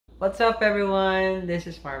What's up, everyone? This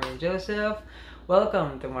is Marvin Joseph.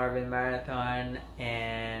 Welcome to Marvin Marathon,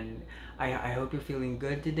 and I hope you're feeling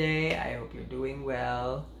good today. I hope you're doing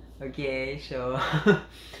well. Okay, so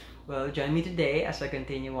well, join me today as I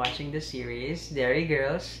continue watching the series Derry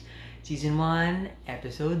Girls, Season 1,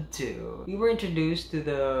 Episode 2. We were introduced to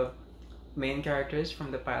the main characters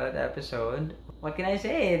from the pilot episode. What can I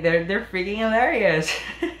say? They're freaking hilarious.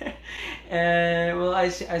 And well, I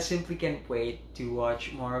simply can't wait to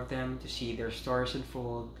watch more of them, to see their stories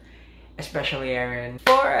unfold, especially ERIN.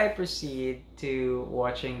 Before I proceed to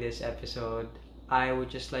watching this episode, I would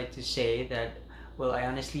just like to say that, well, I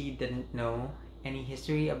honestly didn't know any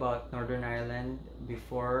history about Northern Ireland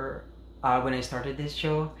before when I started this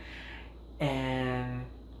show, and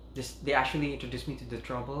they actually introduced me to the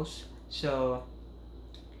Troubles. So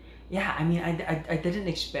yeah, I mean, I didn't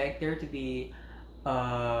expect there to be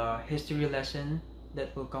a history lesson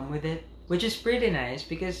that will come with it, which is pretty nice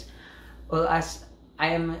because, well, as I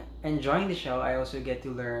am enjoying the show, I also get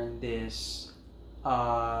to learn this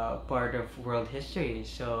part of world history.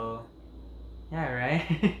 So yeah,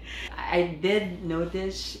 right. I did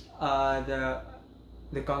notice the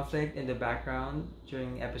conflict in the background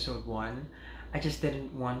during episode 1. I just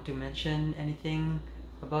didn't want to mention anything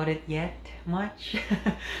about it yet much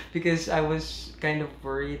because I was kind of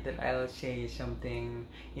worried that I'll say something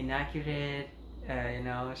inaccurate,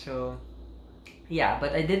 so yeah.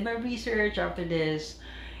 But I did my research after this,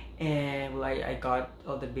 and well, I got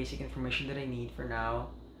all the basic information that I need for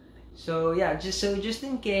now. So yeah, just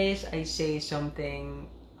in case I say something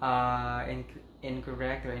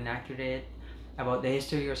incorrect or inaccurate about the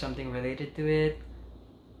history or something related to it,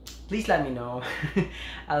 please let me know.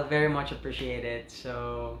 I'll very much appreciate it.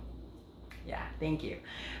 So yeah, thank you.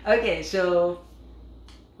 Okay, so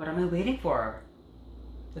what am I waiting for?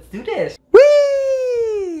 Let's do this.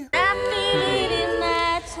 Whee!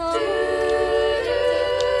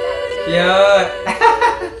 Yeah.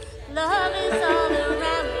 Love is all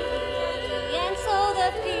around me, and so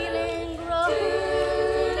the feeling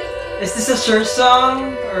grows. Is this a church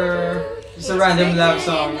song or just a random love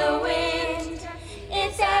song?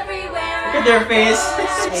 Look at their face.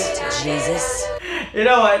 Sweet Jesus. You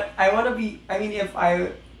know what? I want to be. I mean, if I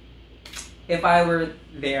were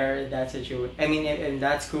there in that situation, I mean, in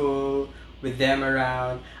that school with them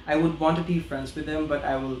around, I would want to be friends with them, but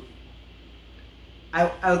I'll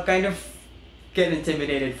kind of get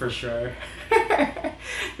intimidated for sure.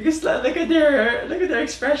 Because look at their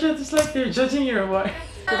expressions. It's like they're judging you or what.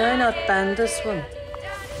 Did I not ban this one?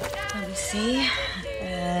 Let me see.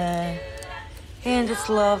 And it's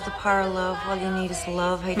love, the power of love. All you need is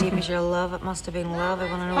love. How deep is your love? It must have been love. I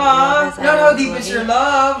want to know what love is. No, how deep is your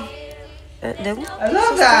love? No. I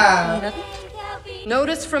love that.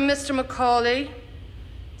 Notice from Mr. Macaulay.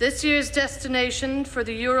 This year's destination for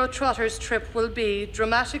the Euro Trotters trip will be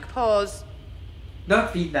dramatic pause.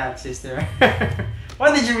 Don't read that, sister.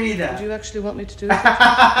 Why did you read that? Do you actually want me to do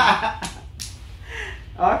that?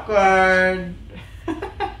 Awkward.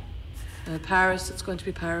 Paris, it's going to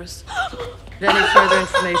be Paris. For any further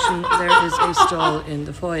information, there is a stall in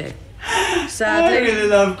the foyer. Sadly, I really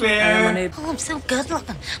love Claire. I am unable. Oh, I'm so good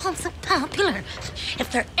looking. Oh, I'm so popular.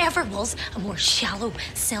 If there ever was a more shallow,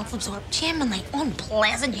 self-absorbed, genuinely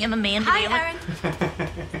unpleasant human being to deal with.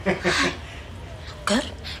 Hi. Good.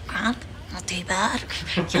 Grand. Not too bad.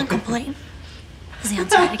 Can't complain. Was the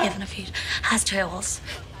answer I'd have given if you'd asked who I was.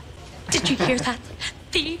 Did you hear that?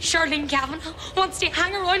 The Charlene Kavanagh wants to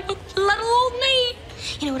hang around with little old me.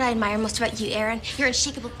 You know what I admire most about you, ERIN? Your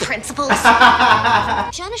unshakable principles.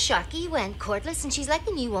 Shanna Sharkey went cordless and she's like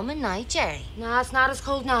the new woman now, Jerry. No, it's not as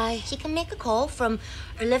cold now. She can make a call from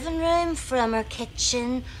her living room, from her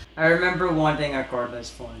kitchen. I remember wanting a cordless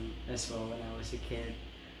phone as well when I was a kid.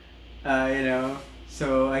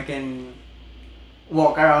 So I can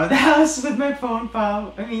walk around the house with my phone,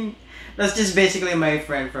 pal. I mean, that's just basically my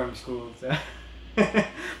friend from school, so.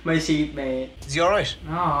 My seatmate. Is he alright?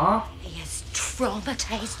 Aww. He is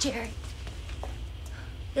traumatized, Jerry.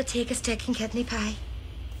 You'll take a steak and kidney pie.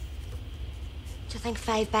 Do you think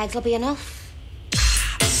 5 bags will be enough?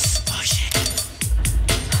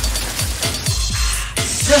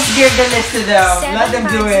 Just give the list to them. Let them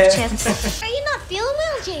do it. Are you not feeling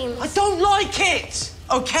well, James? I don't like it,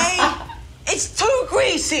 okay? It's too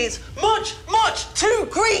greasy. It's much, much too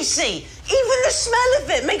greasy. Even the smell of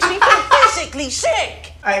it makes me feel physically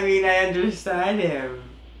sick. I mean, I understand him.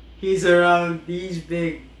 He's around these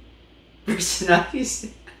big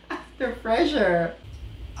personalities after pressure.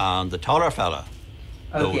 And the taller fella,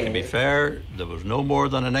 though Okay. to be fair, there was no more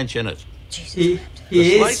than an inch in it. He The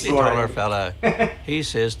is slightly taller scoring. fella, he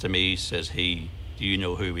says to me, says he, do you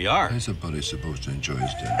know who we are? How's a buddy supposed to enjoy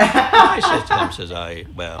his day? I says to him, says I,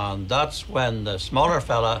 well, and that's when the smaller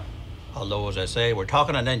fella, although as I say, we're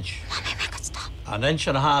talking an inch. Let me make it stop. An inch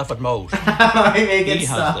and a half at most. He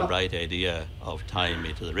has the bright idea of tying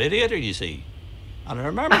me to the radiator, you see. And I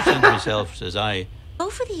remember saying to myself, says I,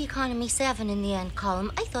 Go for the economy 7 in the end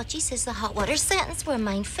column. I thought you says the hot water sentence were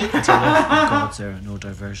mine feet. Oh, God, Sarah, no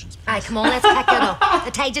diversions. Aye, come on, let's pack it up.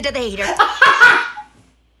 The tied you to the heater.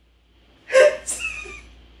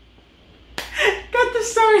 Got the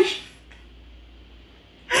story.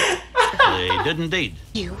 they did indeed.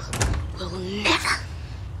 You will never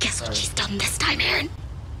guess what she's done this time, Erin.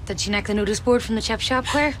 Did she nick the notice board from the chip shop,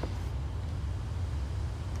 Claire?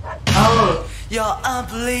 Oh. You're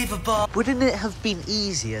unbelievable. Wouldn't it have been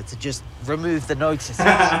easier to just remove the notices?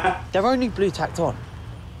 They're only blue tacked on.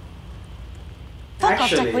 Fuck off,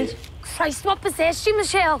 Actually. dickweed. Christ, what possessed you,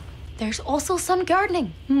 Michelle? There's also some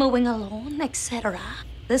gardening, mowing a lawn, etc.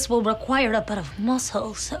 This will require a bit of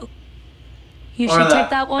muscle, so you should take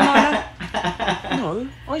that one, Arla. No,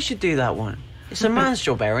 I should do that one. It's a man's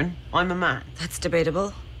job, Erin. I'm a man. That's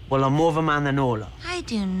debatable. Well, I'm more of a man than Orla. I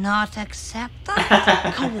do not accept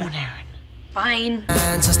that. Come on, Erin. Fine.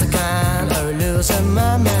 Just a kind of losing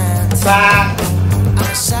my mind. Outside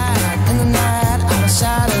in the night,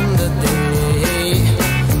 outside in the day.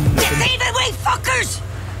 Deceiving we fuckers!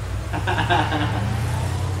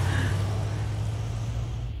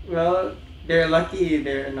 Well, they're lucky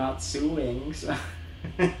they're not suing. So.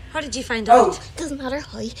 How did you find out? Doesn't matter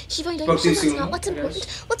how. She found out Spoke too that's soon, not what's I guess.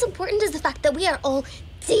 important. What's important is the fact that we are all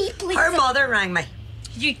deeply... Her mother rang me.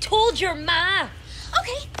 You told your ma.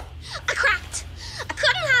 Okay, I cracked. I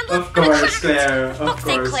couldn't handle Of it, and I course, cracked. Claire. Of Fuck's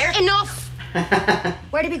sake, course. Claire, enough.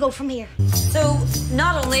 Where do we go from here? So,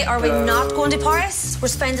 not only are we not going to Paris, we're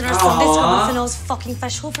spending our Sundays Aw. coming to Noel's fucking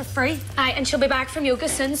fish hole for free. Aye, and she'll be back from yoga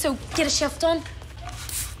soon, so get a shift on.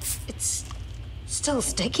 It's still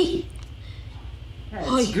sticky.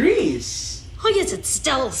 Yeah, it's grease. How is it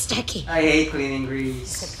still sticky? I hate cleaning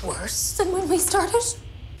grease. Worse than when we started?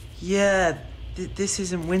 Yeah, this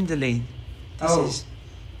isn't Winderline. Oh.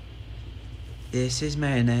 This is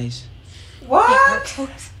mayonnaise. What?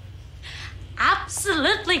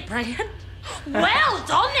 Absolutely brilliant. Well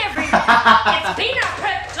done, everyone. It's been a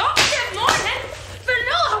productive morning.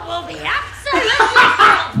 Vanilla will be absolutely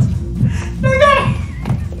thrilled.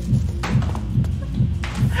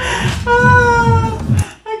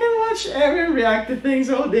 I can watch Erin react to things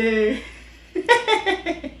all day.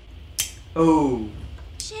 Oh.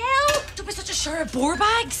 Jill, don't be such a sure of bore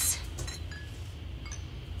bags.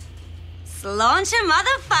 Slaunch a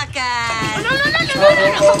motherfucker.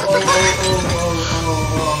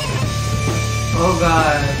 Oh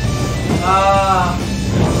god.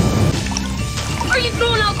 Are you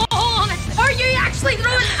throwing alcohol on it? Are you actually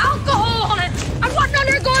throwing alcohol on it? And what on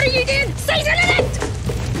earth are you doing? Season it!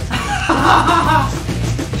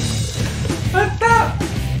 What the?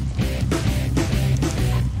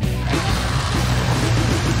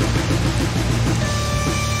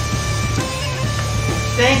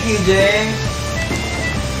 Thank you, James.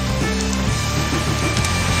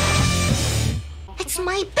 It's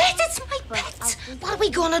my bit, it's my bit. What are we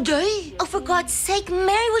gonna do? Oh, for God's sake,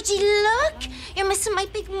 Mary, would you look? You're missing my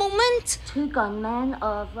big moment. Two gunmen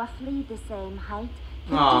of roughly the same height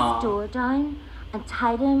kicked Aw. his door down and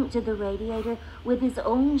tied him to the radiator with his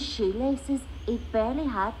own shoelaces. He'd barely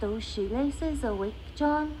had those shoelaces a week,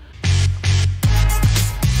 John.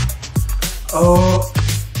 Oh.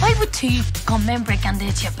 Why would two gunmen break into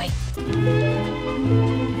a chippy?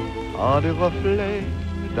 En des reflets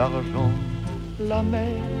d'argent, la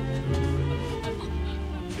mer.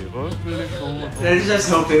 Les reflets sont Let's just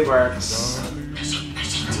hope it works.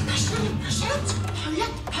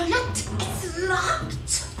 Paulette, it's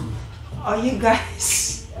locked. Oh, you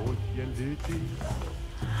guys. au ciel d'été.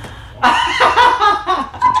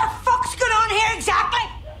 What's going on here exactly?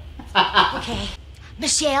 Okay,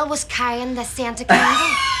 Michelle was carrying the Santa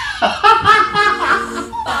candle.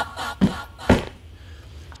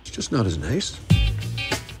 It's just not as nice.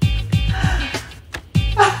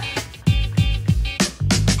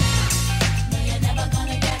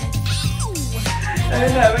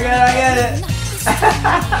 I'm never gonna get it.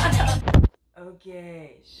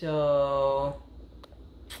 Okay, so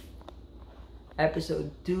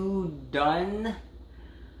episode 2 done,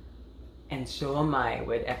 and so am I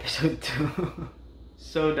with episode 2.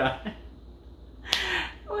 So done.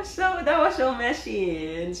 That was so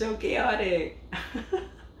messy and so chaotic.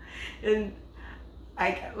 And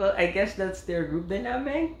I guess that's their group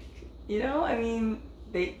dynamic. You know, I mean,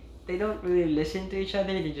 they don't really listen to each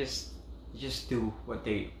other. They just do what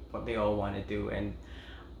they all want to do, and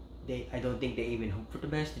don't think they even hope for the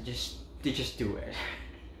best. They just do it.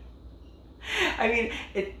 I mean,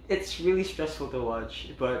 it's really stressful to watch,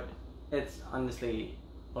 but it's honestly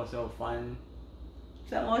also fun.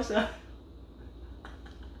 Some also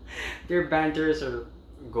their banters are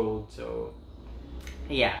gold. So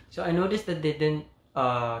yeah. So I noticed that they didn't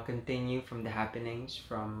continue from the happenings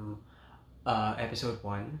from episode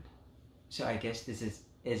 1. So I guess this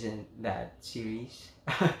isn't that series.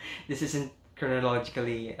 This isn't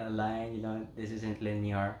chronologically aligned, you know. This isn't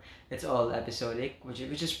linear. It's all episodic, which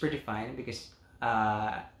is pretty fine because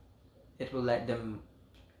it will let them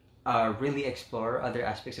really explore other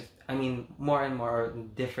aspects of, I mean, more and more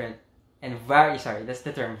different and various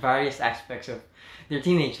aspects of their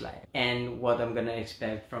teenage life. And what I'm gonna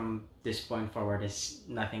expect from this point forward is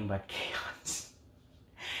nothing but chaos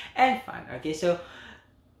and fun. Okay, so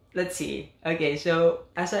let's see. Okay, so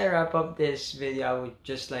as I wrap up this video, I would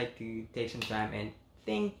just like to take some time and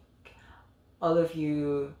thank all of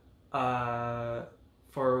you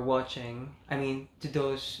for watching. I mean, to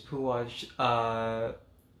those who watched my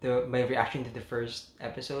reaction to the first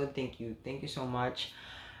episode, thank you so much.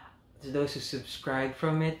 To those who subscribed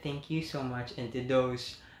from it, thank you so much. And to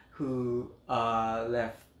those who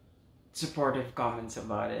left supportive comments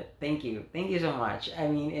about it, thank you so much. I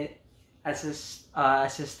mean, it as a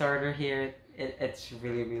starter here, it's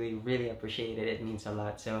really appreciated. It means a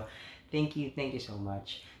lot. So thank you so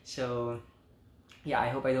much. So yeah, I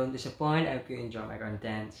hope I don't disappoint. I hope you enjoy my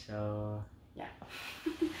content. So yeah.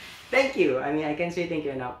 Thank you. I mean, I can't say thank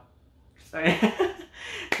you enough. Sorry.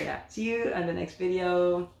 Yeah, see you on the next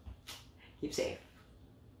video. Keep safe.